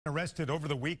Arrested over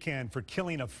the weekend for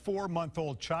killing a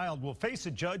 4-month-old child will face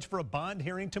a judge for a bond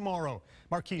hearing tomorrow.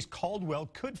 Marquise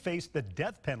Caldwell could face the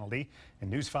death penalty,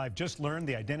 and News 5 just learned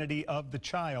the identity of the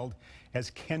child as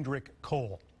Kendrick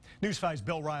Cole. News 5's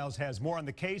Bill Riles has more on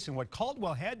the case and what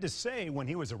Caldwell had to say when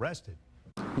he was arrested.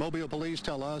 Mobile police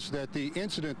tell us that the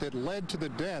incident that led to the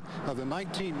death of the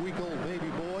 19-week-old baby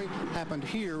boy happened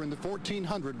here in the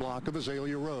 1400 block of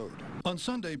Azalea Road. On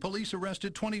Sunday, police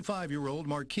arrested 25-year-old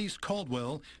Marquise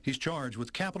Caldwell. He's charged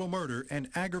with capital murder and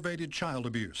aggravated child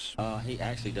abuse. He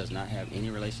actually does not have any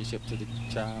relationship to the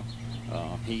child.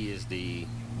 He is the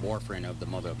boyfriend of the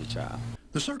mother of the child.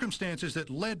 The circumstances that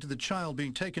led to the child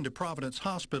being taken to Providence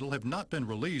Hospital have not been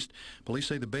released. Police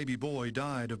say the baby boy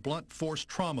died of blunt force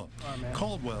trauma.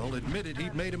 Caldwell admitted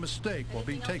he'd made a mistake while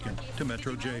being taken to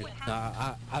Metro Jail.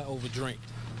 I overdrank.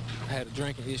 I had a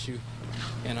drinking issue,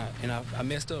 and I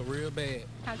messed up real bad.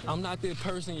 I'm not that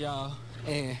person, y'all,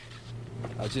 and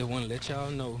I just want to let y'all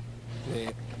know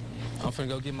that I'm finna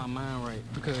go get my mind right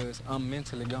because I'm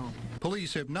mentally gone.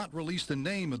 Police have not released the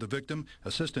name of the victim.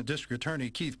 Assistant District Attorney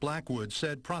Keith Blackwood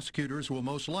said prosecutors will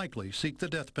most likely seek the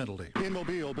death penalty. In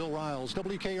Mobile, Bill Riles,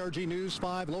 WKRG News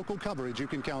 5, local coverage you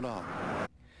can count on.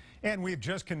 And we've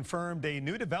just confirmed a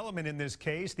new development in this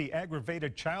case. The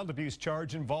aggravated child abuse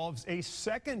charge involves a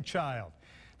second child.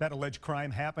 That alleged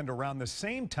crime happened around the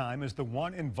same time as the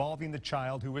one involving the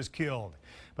child who was killed.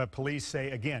 But police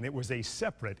say, again, it was a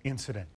separate incident.